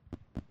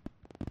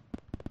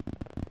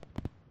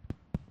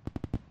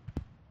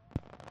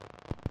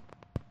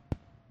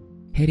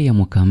Heri ya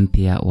mwaka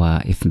mpya wa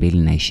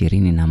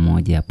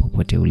 2021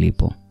 popote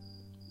ulipo.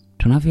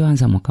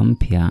 Tunavyoanza mwaka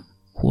mpya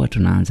huwa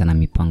tunaanza na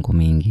mipango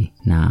mingi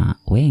na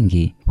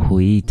wengi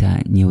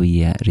huita New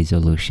Year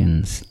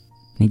Resolutions.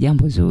 Ni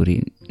jambo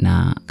zuri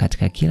na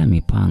katika kila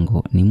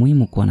mipango ni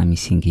muhimu kuwa na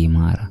misingi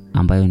imara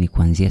ambayo ni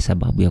kuanzia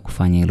sababu ya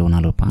kufanya hilo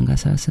unalopanga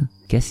sasa,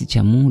 kiasi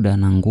cha muda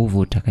na nguvu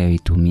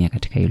utakayoitumia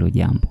katika hilo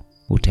jambo,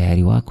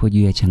 utayari wako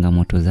juu ya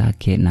changamoto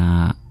zake,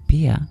 na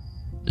pia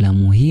la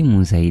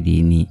muhimu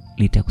zaidi ni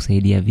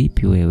litakusaidia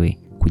vipi wewe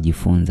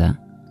kujifunza,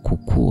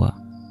 kukua,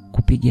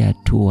 kupiga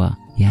hatua,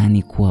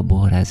 yani kuwa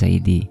bora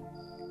zaidi.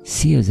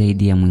 Sio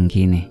zaidi ya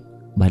mwingine,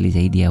 bali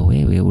zaidi ya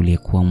wewe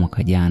uliyekuwa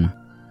mwaka jana.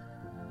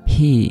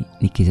 Hii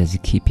ni Kizazi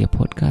Kipya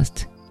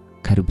Podcast.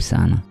 Karibu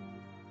sana.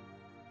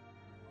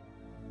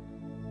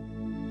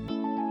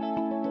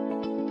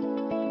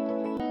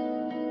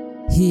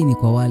 Hii ni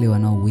kwa wale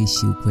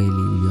wanaoishi ukweli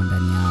ulio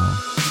ndani yao,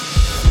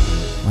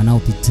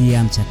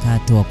 wanaopitia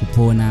mchakato wa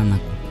kupona na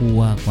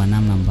kukua kwa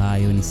namna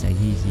ambayo ni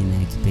sahihi na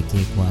ya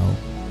kipekee kwao.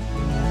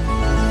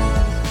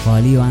 Kwa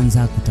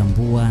walioanza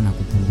kutambua na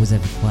kupunguza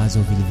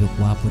vikwazo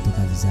vilivyokuwapo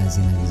toka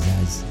vizazi na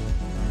vizazi.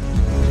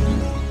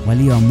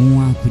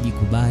 Walioamua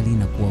kujikubali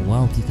na kuwa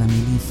wao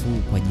kikamilifu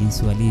kwa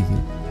jinsi walivyo.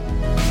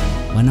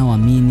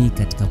 Wanaoamini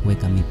katika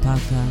kuweka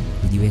mipaka,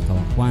 kujiweka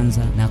wa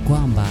kwanza, na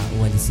kwamba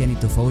uhalisia ni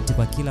tofauti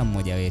kwa kila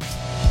mmoja wetu.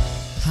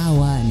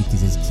 Hawa ni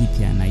Kizazi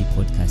Kipya na hii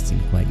podcast ni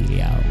kwa ajili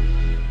yao.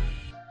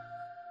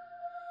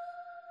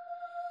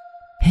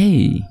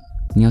 Hey,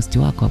 ni host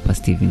wako hapa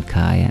Steven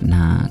Kaya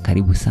na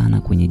karibu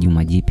sana kwenye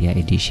Juma Jipya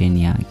edition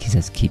ya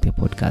Kizazi Kipya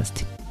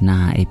Podcast.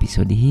 Na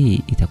episodi hii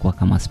itakuwa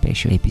kama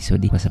special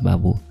episode kwa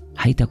sababu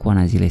haitakuwa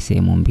na zile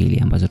sehemu mbili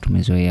ambazo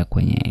tumezoea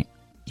kwenye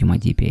Juma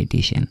Jipya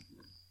edition.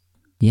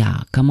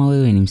 Kama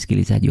wewe ni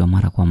msikilizaji wa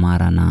mara kwa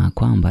mara na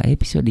kwamba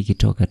episode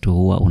ikitoka tu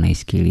huwa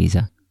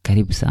unaisikiliza,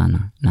 karibu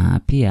sana. Na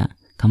pia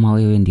kama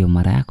wewe ndio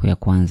mara yako ya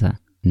kwanza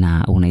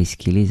na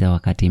unaisikiliza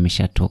wakati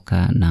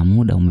imeshatoka na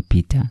muda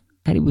umepita,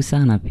 karibu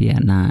sana pia,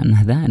 na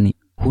nadhani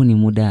huu ni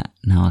muda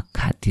na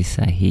wakati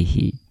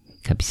sahihi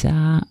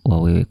kabisa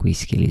wa wewe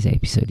kuisikiliza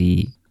episode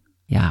hii.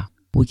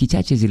 Wiki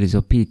chache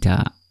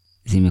zilizopita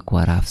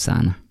zimekuwa rafu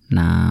sana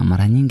na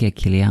mara nyingi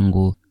akili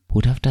yangu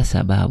hutafuta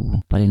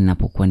sababu pale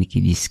ninapokuwa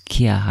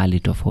nikijisikia hali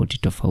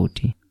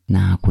tofauti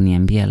na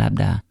kuniambia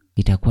labda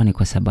itakuwa ni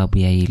kwa sababu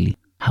ya hili,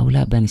 au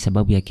labda ni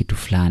sababu ya kitu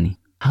fulani,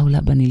 au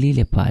labda ni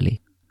lile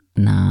pale,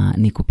 na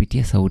ni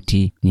kupitia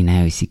sauti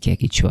ninayoisikia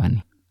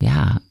kichwani.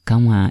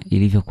 Kama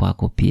ilivyo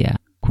kwako pia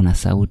kuna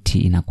sauti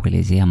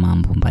inakuelezea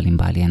mambo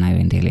mbalimbali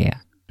yanayoendelea,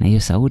 na hiyo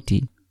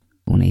sauti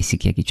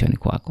unaisikia kichwani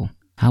kwako.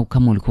 Au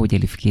kama ulikuwa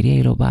hujalifikiria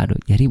hilo bado,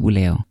 jaribu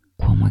leo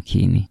kwa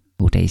makini,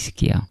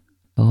 utaisikia.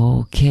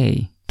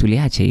 Okay,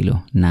 tuliache hilo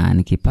na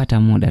nikipata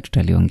muda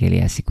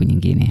tutaliongelea siku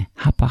nyingine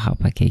hapa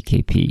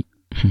KKP.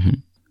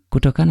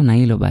 Kutokana na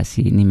hilo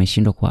basi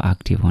nimeshindwa kuwa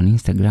active on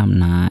Instagram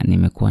na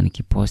nimekuwa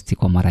nikiposti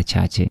kwa mara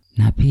chache,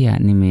 na pia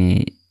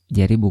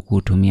nimejaribu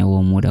kutumia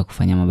huo muda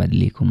kufanya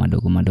mabadiliko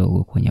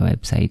madogo kwenye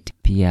website,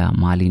 pia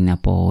mahali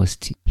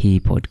ninapohost hii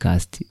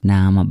podcast,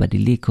 na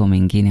mabadiliko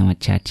mengine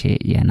machache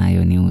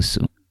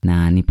yanayonihusu,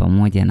 na ni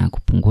pamoja na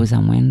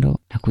kupunguza mwendo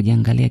na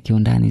kujiangalia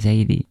kiundani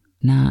zaidi.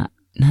 Na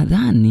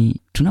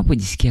nadhani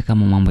tunapojisikia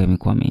kama mambo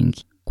yamekuwa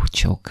mengi,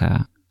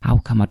 kuchoka, au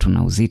kama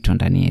tuna uzito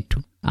ndani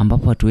yetu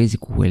ambapo hatuwezi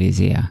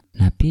kuelezea,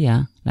 na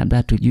pia labda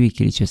hatujui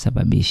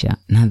kilichosababisha,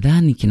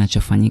 nadhani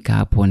kinachofanyika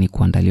hapo ni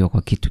kuandaliwa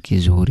kwa kitu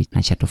kizuri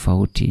na cha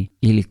tofauti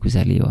ili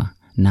kuzaliwa.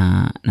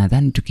 Na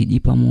nadhani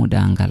tukijipa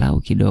muda angalau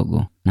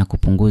kidogo na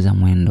kupunguza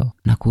mwendo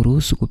na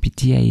kuruhusu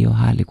kupitia hiyo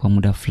hali kwa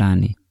muda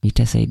fulani,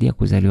 itasaidia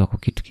kuzaliwa kwa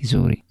kitu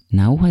kizuri.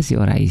 Na huwa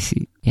sio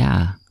rahisi.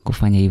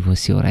 Kufanya hivyo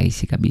sio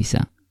rahisi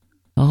kabisa.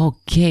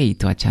 Okay,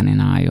 tuachane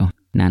nayo.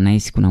 Na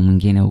nahisi kuna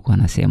mwingine huko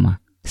anasema,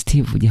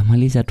 Steve,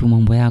 hujamaliza tu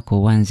mambo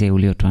yako, uanze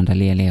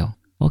uliotuandalia leo.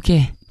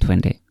 Okay,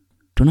 twende.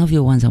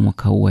 Tunavyoanza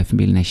mwaka huu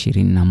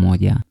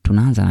 2021,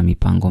 tunaanza na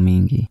mipango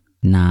mingi.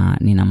 Na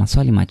nina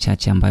maswali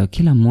machache ambayo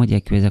kila mmoja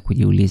akiweza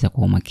kujiuliza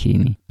kwa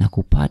umakini na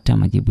kupata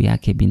majibu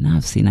yake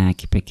binafsi na ya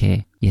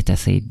kipekee,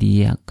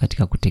 yatasaidia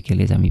katika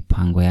kutekeleza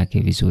mipango yake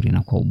vizuri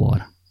na kwa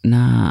ubora.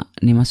 Na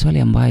ni maswali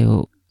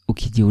ambayo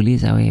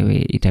ukijiuliza wewe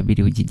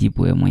itabidi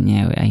ujijibu wewe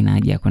mwenyewe, haina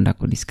haja ya kwenda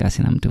kudiscuss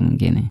na mtu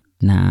mwingine.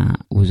 Na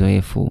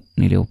uzoefu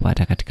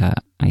niliopata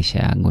katika maisha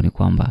yangu ni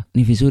kwamba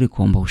ni vizuri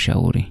kuomba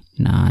ushauri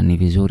na ni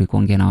vizuri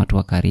kuongea na watu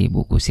wa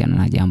karibu kuhusiana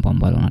na jambo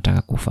ambalo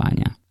unataka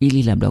kufanya,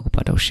 ili labda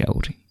kupata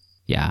ushauri.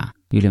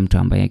 Yule mtu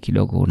ambaye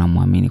kidogo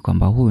unamwamini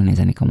kwamba huyu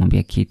naweza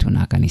nikamwambia kitu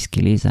na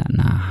akanisikiliza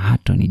na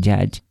hato ni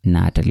judge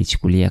na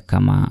atalichukulia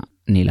kama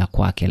ni la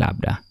kwake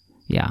labda.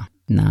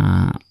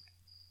 Na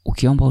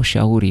ukiomba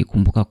ushauri,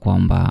 kumbuka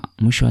kwamba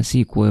mwisho wa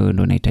siku wewe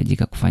ndio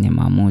unahitajika kufanya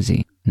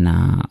maamuzi,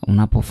 na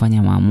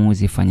unapofanya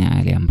maamuzi fanya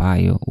yale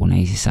ambayo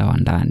unahisi sawa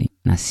ndani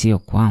na sio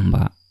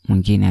kwamba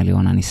mwingine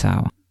aliona ni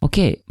sawa.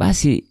 Okay,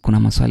 basi kuna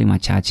maswali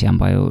machache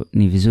ambayo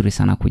ni vizuri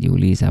sana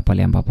kujiuliza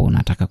pale ambapo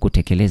unataka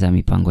kutekeleza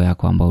mipango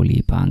yako ambayo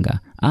uliipanga,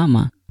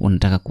 ama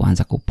unataka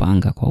kuanza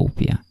kupanga kwa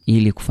upya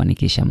ili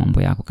kufanikisha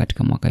mambo yako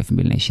katika mwaka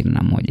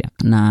 2021.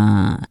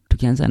 Na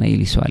tukianza na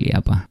hili swali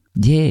hapa,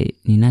 je,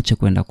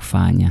 ninachokwenda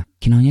kufanya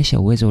kinaonyesha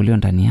uwezo ulio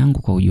ndani yangu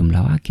kwa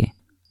ujumla wake?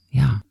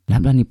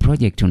 Labda ni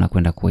project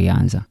unakwenda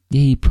kuianza. Je,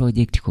 hii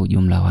project kwa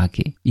ujumla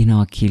wake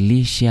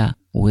inawakilisha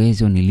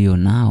uwezo nilio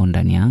nao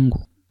ndani yangu?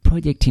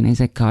 Project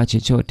inaweza ikawa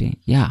chochote.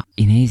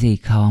 Inaweza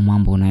ikawa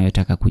mambo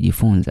unayotaka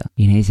kujifunza,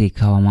 inaweza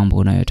ikawa mambo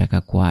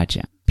unayotaka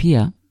kuacha.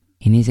 Pia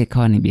inaweza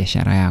ikawa ni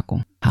biashara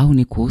yako, au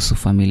ni kuhusu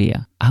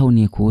familia, au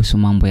ni kuhusu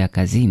mambo ya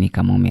kazini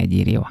kama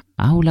umeajiriwa,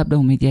 au labda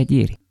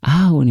umejiajiri,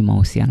 au ni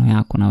mahusiano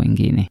yako na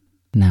wengine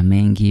na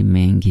mengi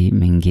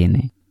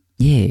mengine.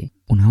 Je,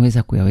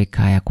 unaweza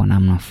kuyaweka haya kwa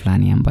namna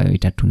fulani ambayo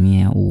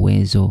itatumia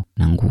uwezo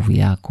na nguvu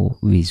yako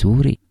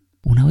vizuri?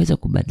 Unaweza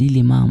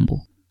kubadili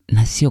mambo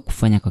na sio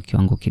kufanya kwa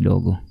kiwango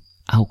kidogo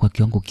au kwa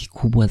kiwango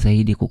kikubwa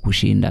zaidi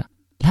kukushinda.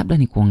 Labda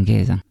ni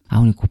kuongeza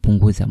au ni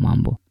kupunguza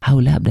mambo,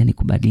 au labda ni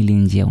kubadili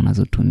njia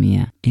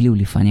unazotumia ili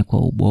ulifanye kwa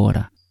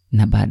ubora,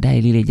 na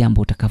baadaye lile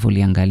jambo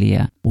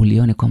utakavyoliangalia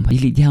ulione kwamba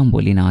hili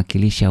jambo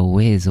linawakilisha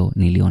uwezo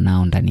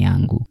nilionao ndani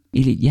yangu.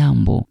 Hili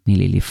jambo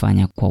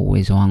nililifanya kwa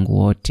uwezo wangu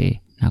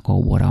wote na kwa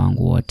ubora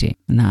wangu wote.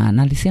 Na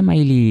nalisema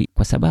hili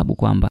kwa sababu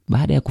kwamba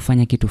baada ya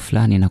kufanya kitu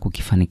fulani na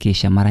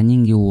kukifanikisha, mara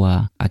nyingi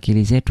huwa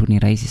akili zetu ni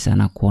rahisi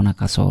sana kuona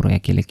kasoro ya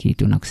kile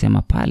kitu na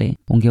kusema pale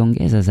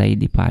ungeongeza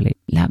zaidi, pale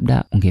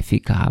labda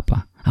ungefika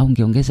hapa, au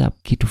ungeongeza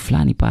kitu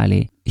fulani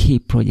pale, hii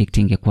project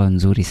ingekuwa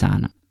nzuri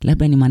sana.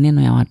 Labda ni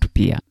maneno ya watu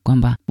pia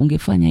kwamba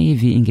ungefanya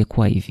hivi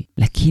ingekuwa hivi.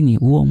 Lakini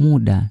huo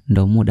muda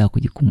ndo muda wa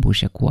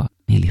kujikumbusha kuwa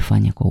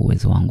nilifanya kwa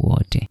uwezo wangu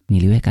wote.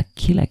 Niliweka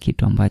kila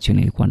kitu ambacho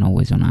nilikuwa na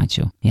uwezo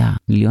nacho.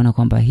 Niliona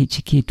kwamba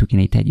hichi kitu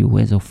kinahitaji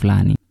uwezo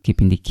fulani.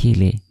 Kipindi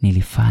kile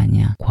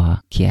nilifanya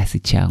kwa kiasi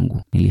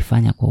changu,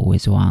 nilifanya kwa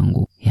uwezo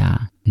wangu.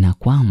 Na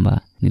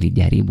kwamba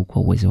nilijaribu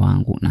kwa uwezo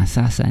wangu, na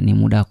sasa ni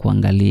muda wa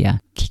kuangalia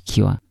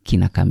kikiwa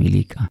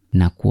kinakamilika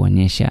na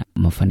kuonyesha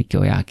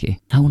mafanikio yake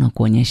au na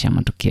kuonyesha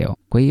matokeo.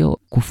 Kwa hiyo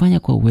kufanya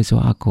kwa uwezo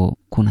wako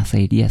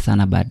kunasaidia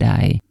sana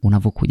baadaye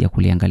unapokuja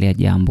kuliangalia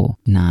jambo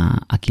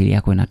na akili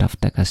yako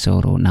inatafuta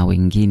kasoro na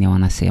wengine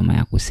wanasema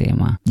ya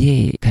kusema.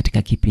 Je,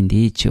 katika kipindi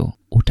hicho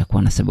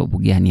utakuwa na sababu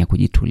gani ya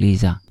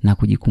kujituliza na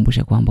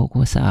kujikumbusha kwamba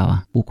uko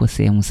sawa, uko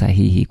sehemu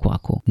sahihi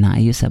kwako? Na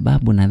hiyo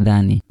sababu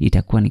nadhani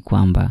itakuwa ni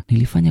kwamba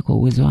nilifanya kwa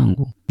uwezo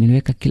wangu.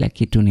 Niliweka kila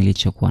kitu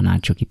nilichokuwa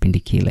nacho kipindi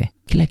kile.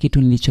 Kila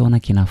kitu nilichoona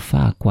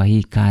kinafaa kwa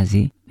hii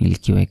kazi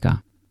nilikiweka.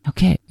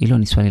 Hilo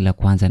ni swali la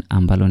kwanza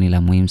ambalo ni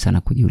la muhimu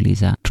sana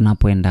kujiuliza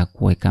tunapoenda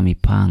kuweka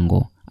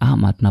mipango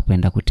ama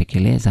tunapoenda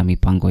kutekeleza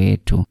mipango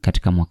yetu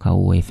katika mwaka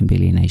huu wa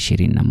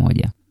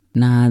 2021.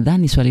 Na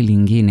nadhani swali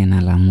lingine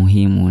na la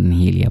muhimu ni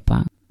hili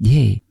hapa.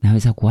 Je,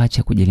 naweza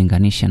kuacha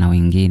kujilinganisha na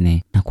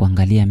wengine na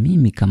kuangalia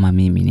mimi kama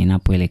mimi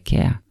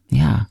ninapoelekea?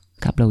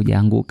 Kabla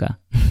hujaanguka.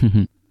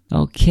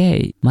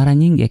 Mara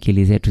nyingi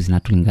akili zetu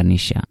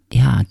zinatulinganisha.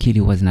 Akili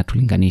huwa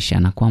zinatulinganisha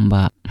na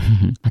kwamba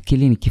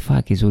akili ni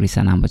kifaa kizuri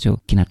sana ambacho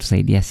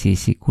kinatusaidia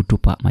sisi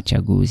kutupa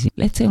machaguzi.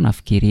 Let's say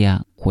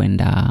unafikiria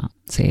kwenda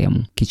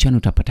sehemu, kichwani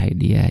utapata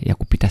idea ya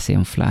kupita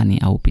sehemu fulani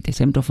au upite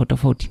sehemu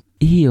tofauti.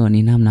 Hiyo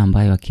ni namna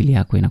ambayo akili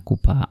yako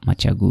inakupa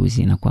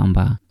machaguzi, na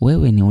kwamba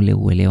wewe ni ule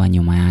uelewa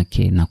nyuma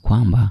yake, na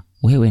kwamba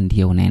wewe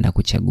ndiye unaenda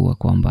kuchagua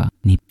kwamba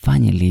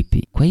nifanye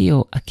lipi. Kwa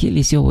hiyo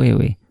akili sio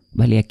wewe,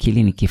 bali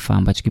akili ni kifaa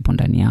ambacho kipo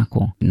ndani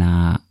yako,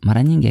 na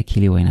mara nyingi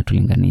akili huwa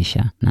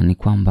inatulinganisha na ni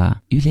kwamba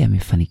yule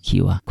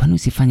amefanikiwa, kwa nini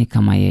usifanye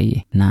kama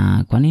yeye?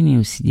 Na kwa nini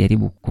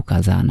usijaribu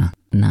kukazana?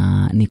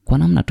 Na ni kwa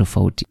namna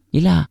tofauti.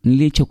 Ila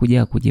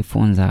nilichokuja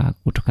kujifunza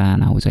kutokana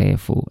na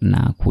uzoefu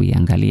na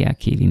kuiangalia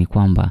akili ni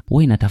kwamba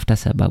wewe inatafuta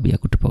sababu ya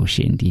kutupa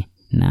ushindi.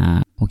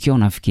 Na ukiwa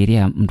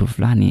unafikiria mtu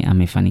fulani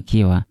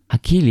amefanikiwa,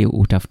 akili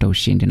utafuta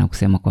ushindi na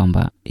kusema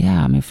kwamba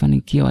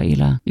amefanikiwa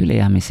ila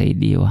yule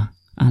amesaidiwa,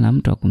 ana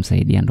mtu wa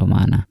kumsaidia ndo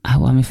maana,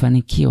 au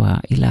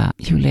amefanikiwa ila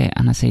yule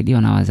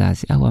anasaidiwa na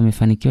wazazi, au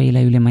amefanikiwa ila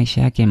yule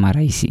maisha yake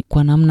marahisi.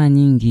 Kwa namna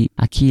nyingi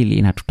akili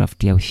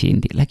inatutafutia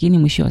ushindi, lakini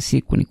mwisho wa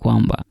siku ni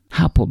kwamba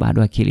hapo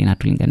bado akili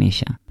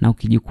inatulinganisha. Na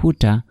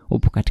ukijikuta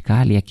upo katika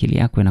hali akili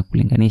yako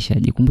inakulinganisha,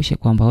 jikumbushe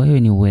kwamba wewe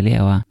ni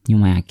uelewa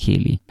nyuma ya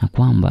akili, na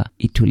kwamba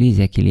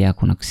itulize akili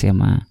yako na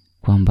kusema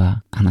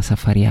kwamba ana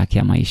safari yake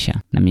ya maisha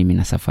na mimi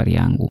na safari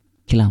yangu.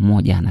 Kila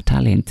mmoja ana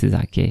talent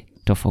zake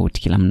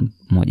tofauti, kila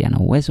mmoja ana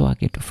uwezo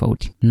wake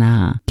tofauti,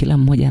 na kila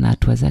mmoja ana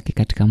hatua zake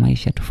katika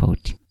maisha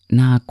tofauti.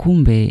 Na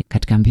kumbe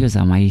katika mbio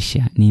za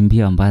maisha ni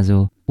mbio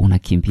ambazo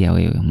unakimbia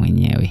wewe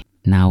mwenyewe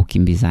na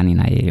ukimbizani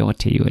na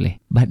yeyote yule.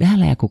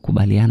 Badala ya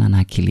kukubaliana na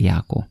akili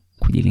yako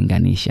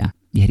kujilinganisha,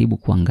 jaribu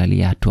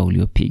kuangalia hatua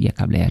uliopiga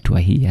kabla ya hatua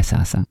hii ya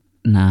sasa,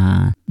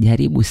 na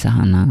jaribu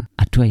sana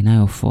hatua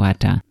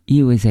inayofuata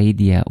iwe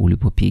zaidi ya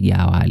ulipopiga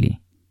awali.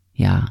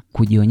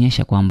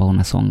 Kujionyesha kwamba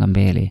unasonga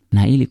mbele,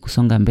 na ili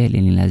kusonga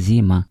mbele ni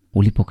lazima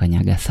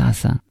ulipokanyaga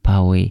sasa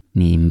pawe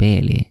ni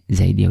mbele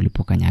zaidi ya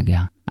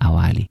ulipokanyaga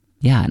awali.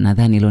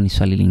 Nadhani hilo ni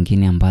swali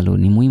lingine ambalo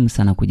ni muhimu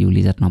sana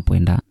kujiuliza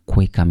tunapoenda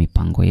kuweka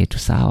mipango yetu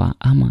sawa,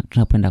 ama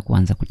tunapoenda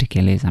kuanza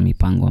kutekeleza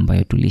mipango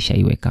ambayo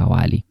tulishaiweka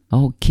awali.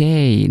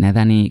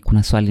 Nadhani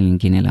kuna swali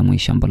lingine la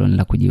mwisho ambalo ni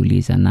la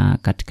kujiuliza, na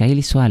katika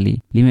hili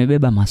swali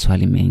limebeba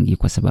maswali mengi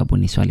kwa sababu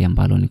ni swali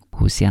ambalo ni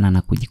kuhusiana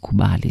na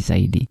kujikubali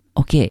zaidi.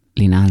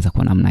 Linaanza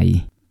kwa namna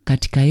hii: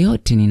 katika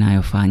yote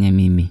ninayofanya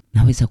mimi,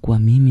 naweza kuwa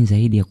mimi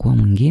zaidi ya kuwa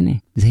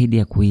mwingine, zaidi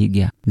ya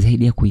kuiga,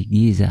 zaidi ya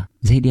kuigiza,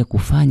 zaidi ya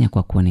kufanya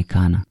kwa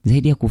kuonekana,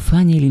 zaidi ya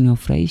kufanya ili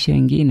niwafurahishe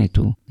wengine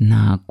tu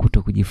na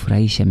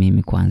kutokujifurahisha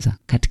mimi kwanza.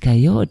 Katika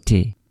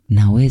yote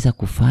naweza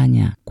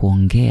kufanya,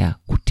 kuongea,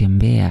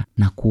 kutembea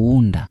na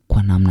kuunda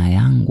kwa namna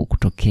yangu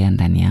kutokea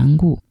ndani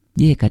yangu.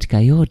 Katika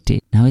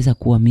yote naweza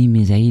kuwa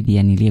mimi zaidi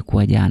ya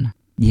niliyekuwa jana.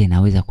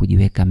 Naweza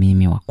kujiweka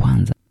mimi wa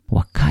kwanza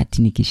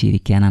wakati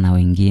nikishirikiana na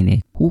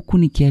wengine, huku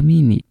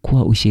nikiamini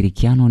kuwa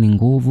ushirikiano ni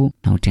nguvu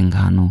na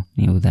utengano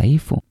ni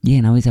udhaifu.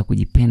 Naweza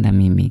kujipenda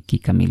mimi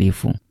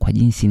kikamilifu kwa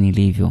jinsi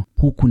nilivyo,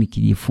 huku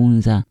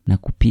nikijifunza na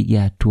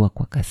kupiga hatua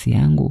kwa kasi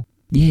yangu.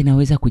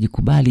 Naweza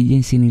kujikubali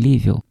jinsi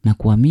nilivyo na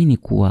kuamini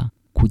kuwa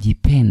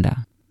kujipenda,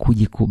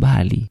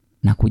 kujikubali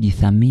na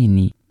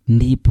kujithamini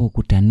ndipo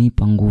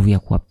kutanipa nguvu ya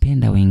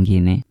kuwapenda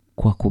wengine,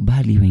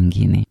 kuwakubali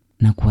wengine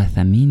na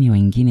kuwathamini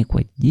wengine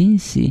kwa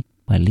jinsi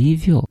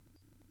walivyo.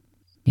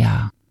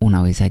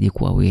 Unawezaje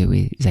kuwa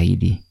wewe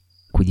zaidi,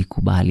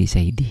 kujikubali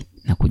zaidi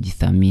na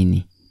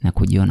kujithamini na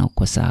kujiona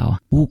uko sawa,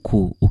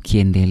 huku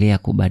ukiendelea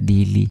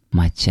kubadili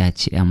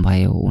machache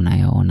ambayo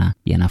unayaona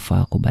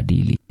yanafaa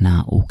kubadili,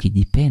 na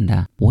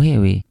ukijipenda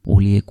wewe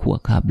uliyekuwa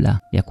kabla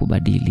ya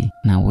kubadili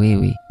na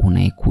wewe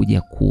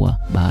unayekuja kuwa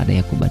baada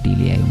ya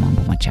kubadili hayo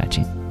mambo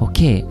machache.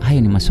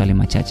 Hayo ni maswali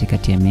machache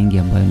kati ya mengi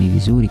ambayo ni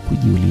vizuri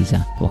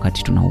kujiuliza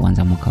wakati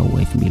tunauanza mwaka huu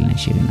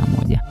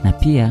 2021, na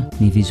pia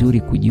ni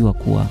vizuri kujua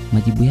kuwa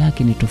majibu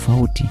yake ni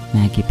tofauti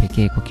na ya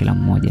kipekee kwa kila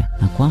mmoja,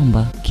 na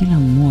kwamba kila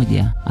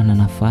mmoja ana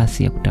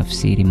nafasi ya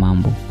kutafsiri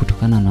mambo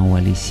kutokana na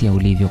uhalisia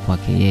ulivyo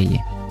kwake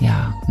yeye.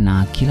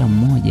 Na kila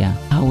mmoja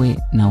awe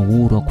na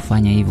uhuru wa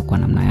kufanya hivyo kwa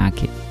namna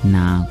yake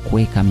na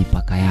kuweka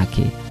mipaka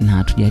yake,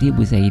 na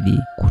tujaribu zaidi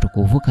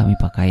kutokuvuka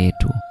mipaka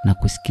yetu na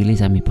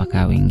kusikiliza mipaka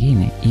ya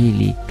wengine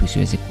ili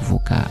tusiweze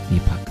kuvuka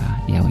mipaka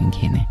ya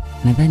wengine.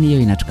 Nadhani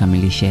hiyo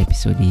inatukamilisha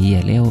episodi hii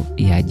ya leo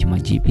ya Juma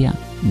Jipya,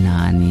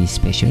 na ni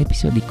special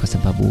episode kwa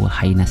sababu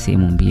haina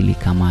sehemu mbili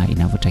kama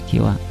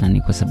inavyotakiwa, na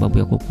ni kwa sababu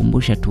ya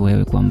kukumbusha tu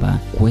wewe kwamba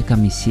kuweka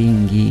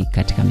misingi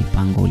katika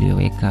mipango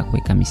uliyoweka,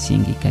 kuweka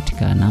misingi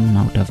katika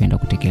namna utavyoenda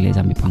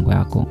kutekeleza mipango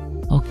yako.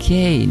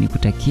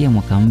 Nikutakia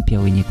mwaka mpya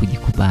wenye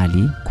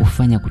kujikubali,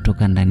 kufanya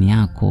kutoka ndani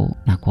yako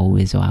na kwa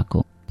uwezo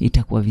wako.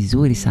 Itakuwa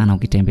vizuri sana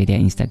ukitembelea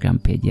Instagram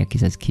page ya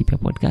Kizazi Kipya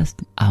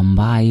Podcast,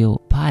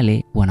 ambayo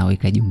pale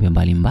wanaweka jumbe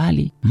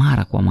mbalimbali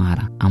mara kwa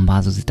mara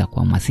ambazo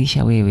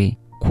zitakuhamasisha wewe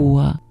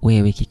kuwa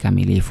wewe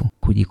kikamilifu,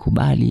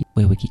 kujikubali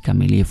wewe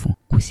kikamilifu,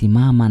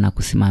 kusimama na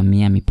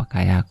kusimamia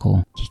mipaka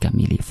yako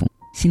kikamilifu.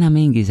 Sina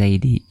mengi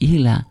zaidi,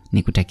 ila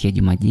nikutakia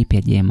Juma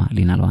Jipya jema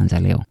linaloanza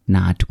leo,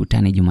 na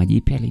tukutane Juma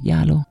Jipya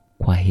lijalo.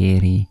 Kwa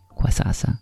heri kwa sasa.